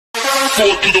Fall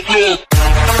to the floor.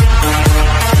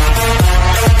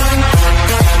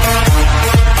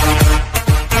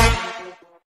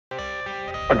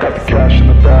 I got the cash in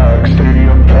the bag,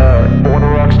 stadium packed. Born a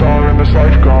rock star in this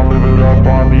life, gonna live it up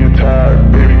on the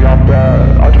attack. Baby, I'm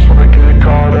bad, I just wanna get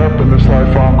caught up in this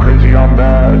life. I'm crazy, I'm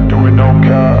mad, doing no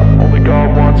cap. Only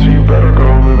God wants, so you better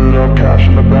go live it up. Cash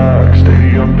in the bag,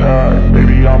 stadium packed.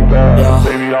 Baby, I'm bad,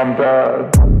 baby, I'm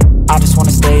bad. I just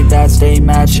wanna stay bad, stay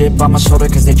mad. Chip on my shoulder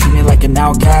cause they treat me like an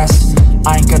outcast.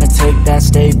 I ain't gonna take that,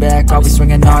 stay back. I'll be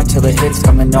swinging hard till the hits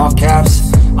come in all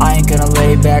caps. I ain't gonna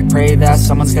lay back, pray that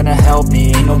someone's gonna help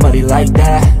me. Ain't nobody like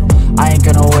that. I ain't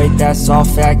gonna wait, that's all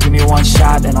fact. Give me one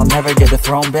shot and I'll never get the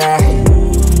throne back.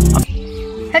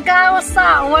 Hey guys, what's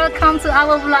up? Welcome to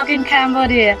our vlog in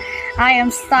Cambodia. I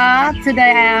am Star.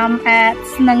 Today I am at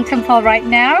Snoeng Temple right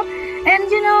now.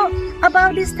 And you know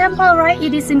about this temple, right?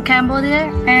 It is in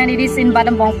Cambodia and it is in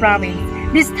Battambang province.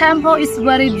 This temple is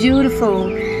very beautiful.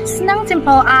 Snoeng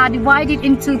Temple are divided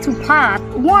into two parts.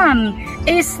 One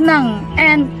is Snoeng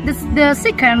and the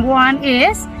second one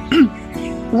is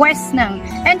West Snoeng.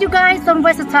 And you guys don't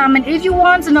waste the time, and if you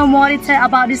want to know more detail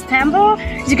about this temple,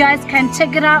 you guys can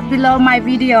check it out below my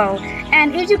video.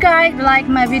 And if you guys like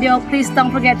my video, please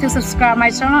don't forget to subscribe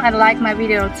my channel and like my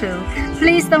video too.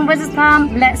 Please don't waste the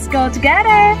time, let's go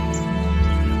together.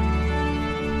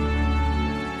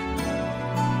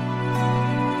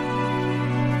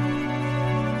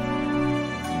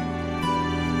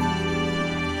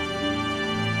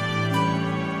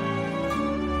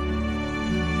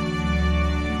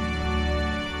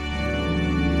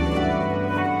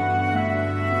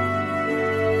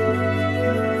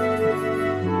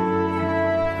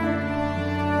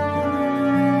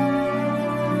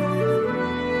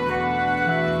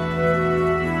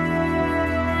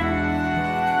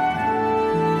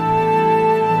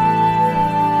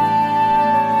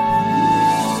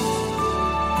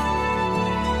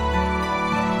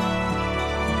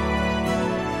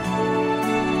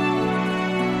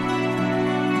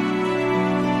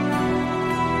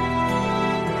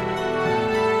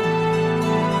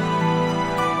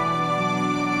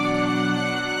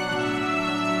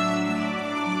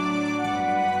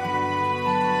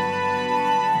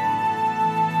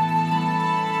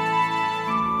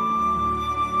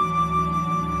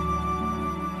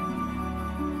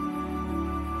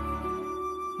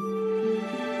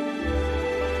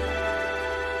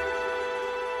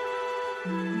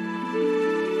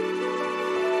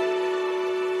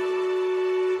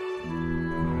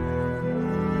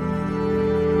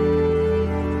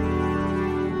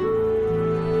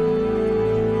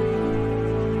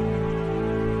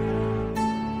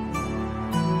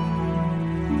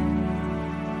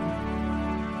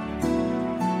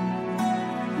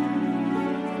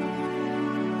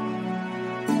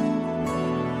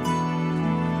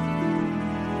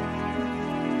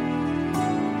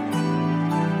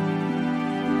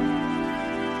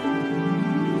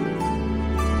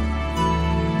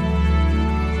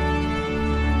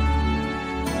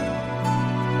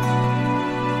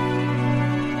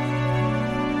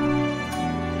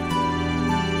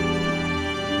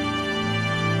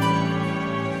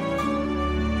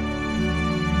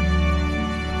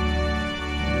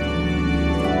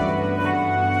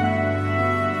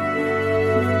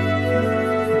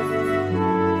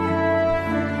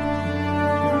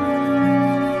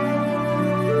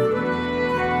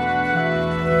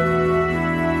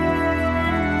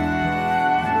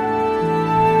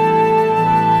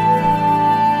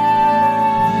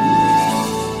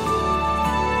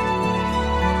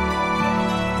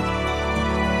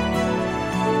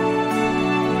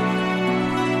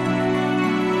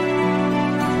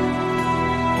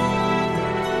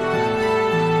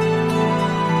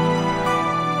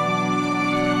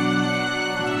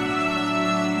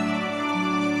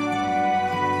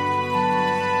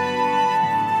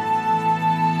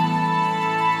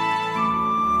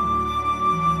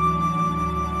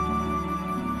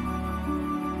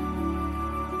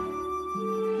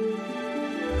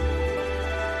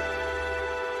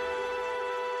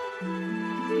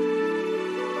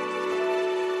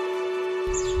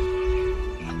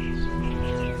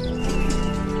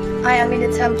 I am in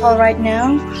the temple right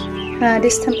now.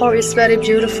 This temple is very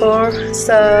beautiful,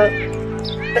 so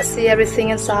let's see everything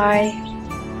inside.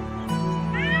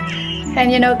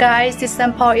 And you know guys, this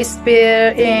temple is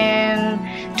built in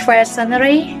 12th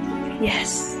century.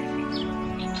 Yes.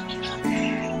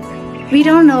 We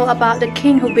don't know about the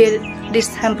king who built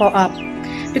this temple up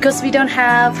because we don't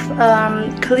have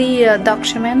clear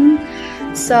document.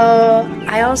 So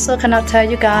I also cannot tell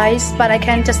you guys, but I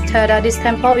can just tell that this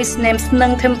temple is named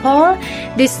Snoeng Temple.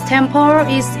 This temple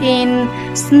is in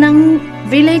Snung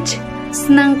Village,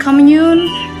 Snung Commune,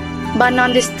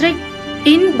 Banan District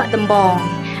in Battambang.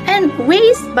 And where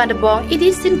is Battambang? It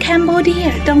is in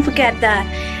Cambodia. Don't forget that.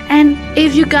 And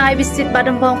if you guys visit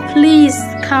Battambang, please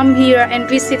come here and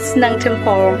visit Snoeng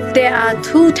Temple. There are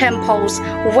two temples,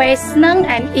 West Snoeng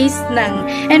and East Snoeng.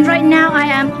 And right now I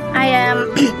am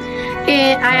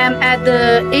at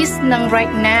the East Snoeng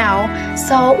right now.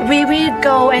 So we will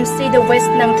go and see the West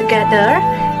Snoeng together.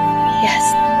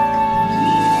 Yes.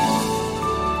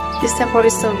 This temple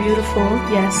is so beautiful.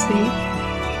 Yes, see?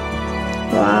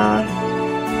 Wow.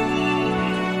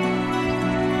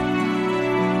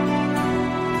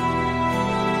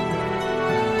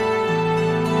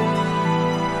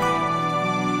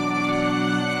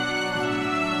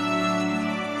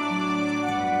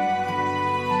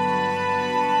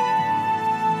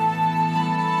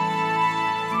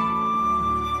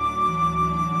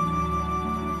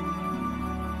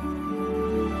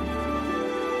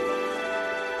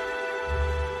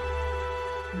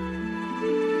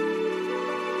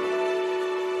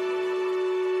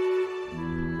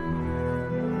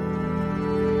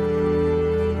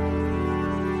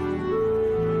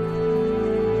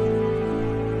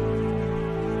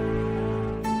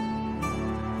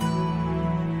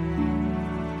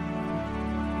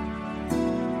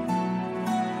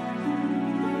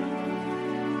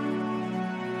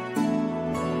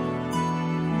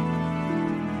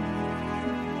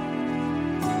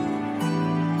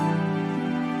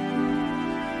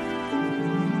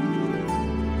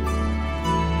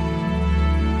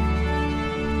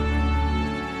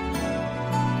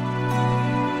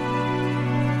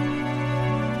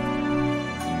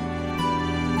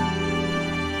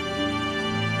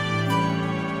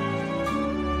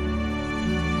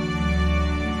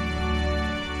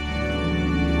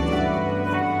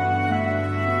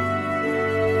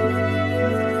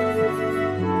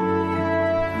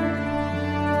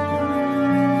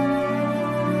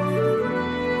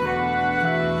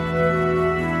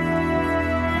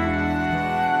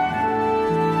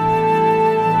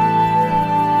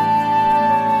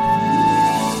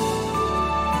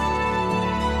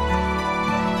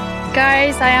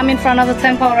 Guys, I am in front of the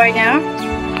temple right now.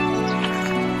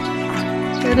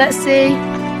 So let's see.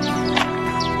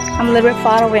 I'm a little bit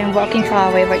far away. I'm walking far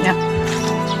away right now.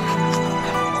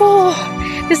 Oh,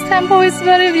 this temple is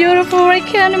very beautiful. I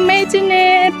can't imagine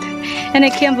it. And I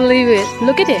can't believe it.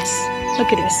 Look at this.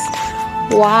 Look at this.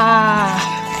 Wow.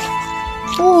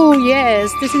 Oh,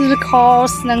 yes. This is the called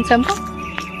Snoeng Temple.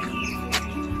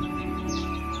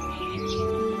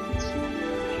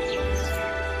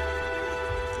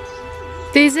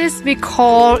 This is we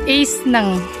call East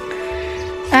Snoeng.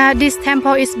 This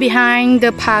temple is behind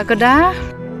the pagoda.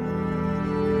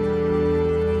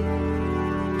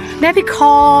 That we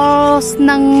call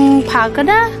Snoeng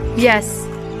Pagoda. Yes.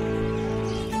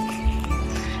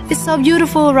 It's so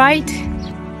beautiful, right?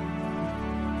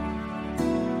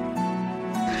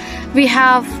 We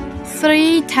have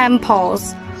 3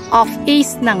 temples of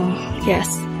East Snoeng.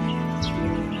 Yes.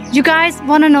 You guys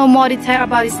want to know more detail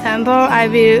about this temple? I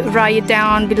will write it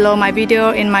down below my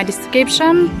video in my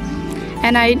description.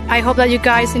 And I hope that you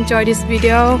guys enjoy this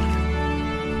video.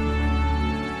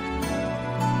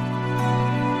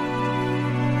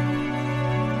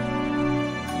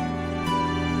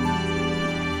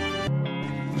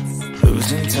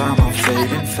 Losing time, I'm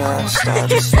fading fast. I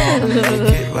just wanna make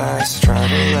it last. Try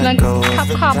to let go of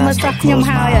the past. I close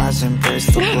my eyes, embrace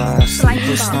the blast.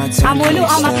 Sleepless nights and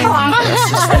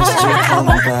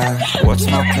coming back. What's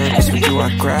my purpose? What do I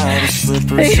grab? A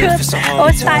slippery surface, a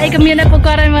heart attack.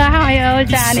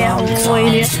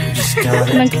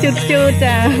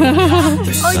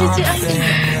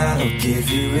 That'll give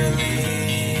you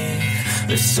relief.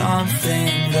 There's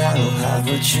something that'll have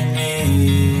what you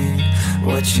need.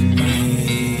 What you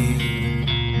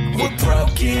need. We're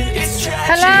broken, it's tragic.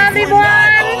 Hello everyone. We're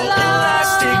not all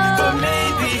elastic, but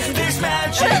maybe there's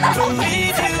magic.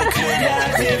 Believe you could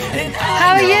have it.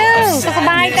 How are you?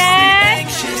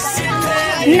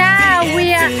 Now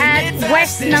we are at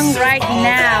West Snoeng right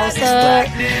now, so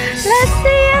let's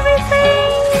see everything.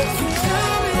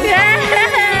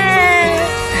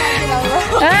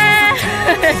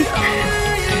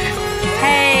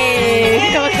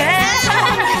 Hey, okay.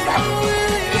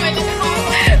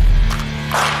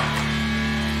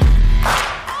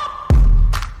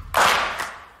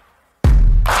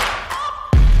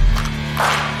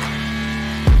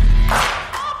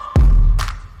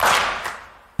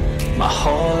 My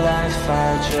whole life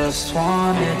I just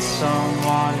wanted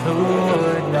someone who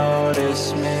would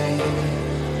notice me.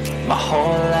 My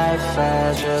whole life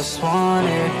I just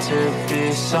wanted to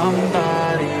be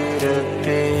somebody to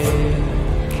be.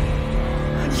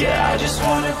 Yeah, I just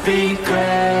wanna be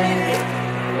great.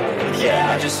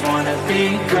 Yeah, I just wanna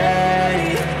be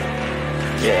great.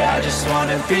 Yeah, I just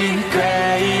wanna be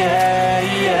great. Yeah,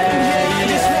 yeah, I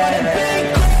just wanna be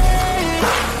great.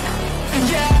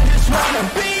 Yeah, I just wanna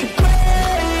be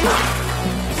great.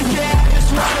 Yeah, I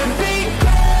just wanna be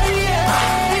great.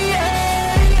 Yeah,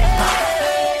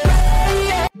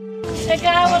 yeah. Hey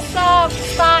guys, what's up?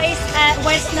 Star is at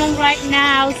West Snoeng right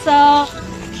now. So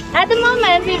at the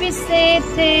moment we visited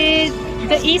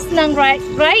the East Snoeng,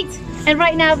 right? And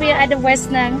right now we are at the West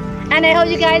Snoeng. And I hope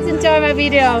you guys enjoy my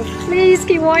video. Please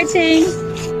keep watching.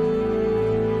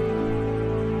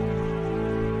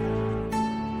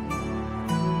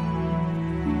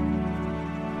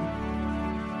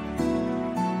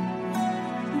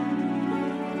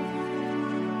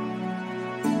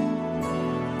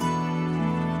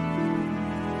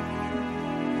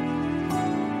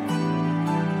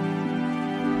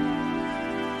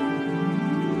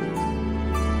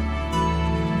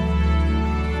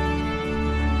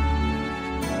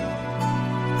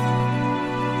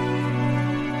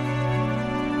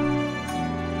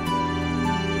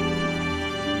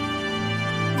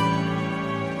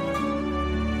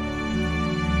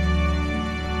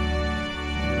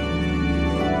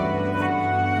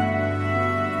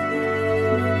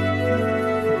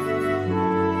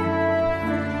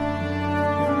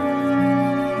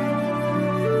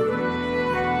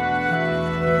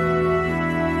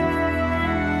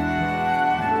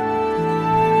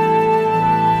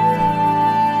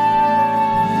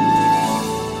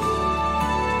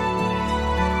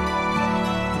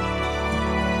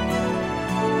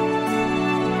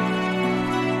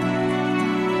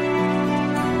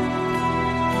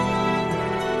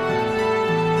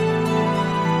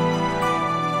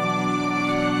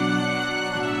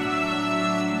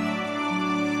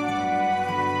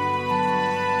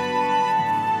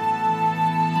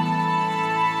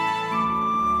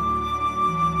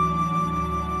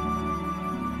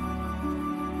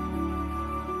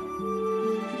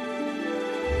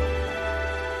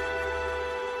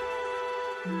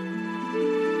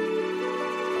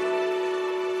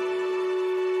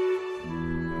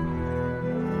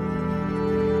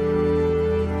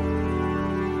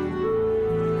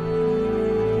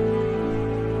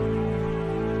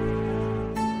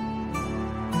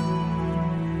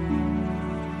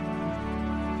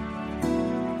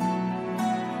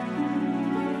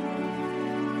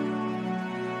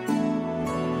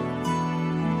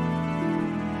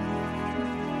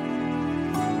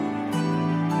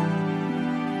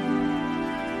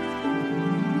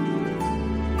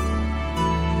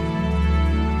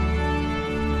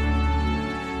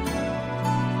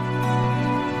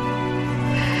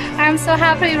 I'm so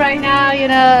happy right now, you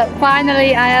know,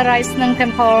 finally I arrived at Snung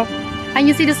Temple. And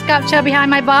you see the sculpture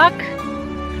behind my back?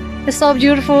 It's so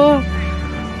beautiful.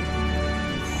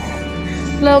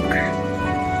 Look.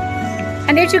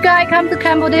 And if you guys come to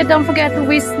Cambodia, don't forget to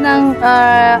visit Snung,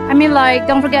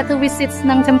 don't forget to visit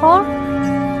Snung Temple.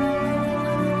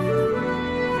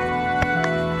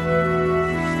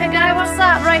 Hey guys, what's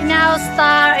up? Right now,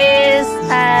 Star is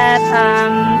at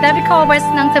that we call West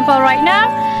Snoeng Temple right now.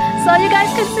 So you guys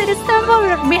can see this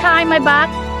temple behind my back.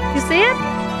 You see it?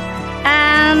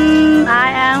 And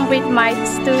I am with my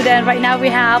student. Right now we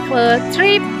have a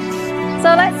trip.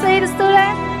 So let's see the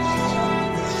student.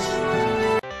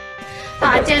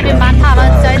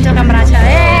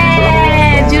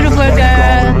 Beautiful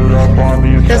girl.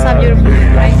 Those are beautiful,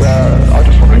 right?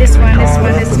 This one.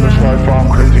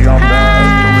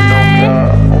 Hi.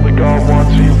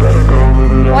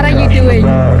 What are you doing?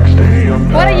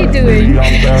 What are you doing? I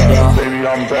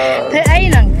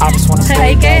just wanna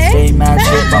stay back, stay mad,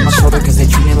 chip on my shoulder cause they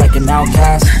treat me like an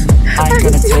outcast. I ain't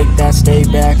gonna take that, stay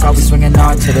back, I'll be swinging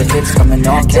on till the hits come in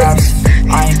all caps.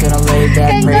 I ain't gonna lay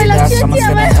back, pray that someone's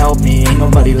gonna help me, ain't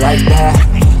nobody like that.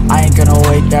 I ain't gonna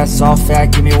wait, that's all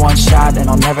fact, give me one shot and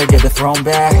I'll never get the throne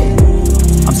back.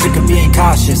 I'm sick of being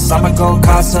cautious, I'ma go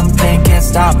cause something, can't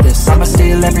stop this. I'ma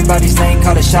steal everybody's lane,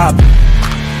 call it shop.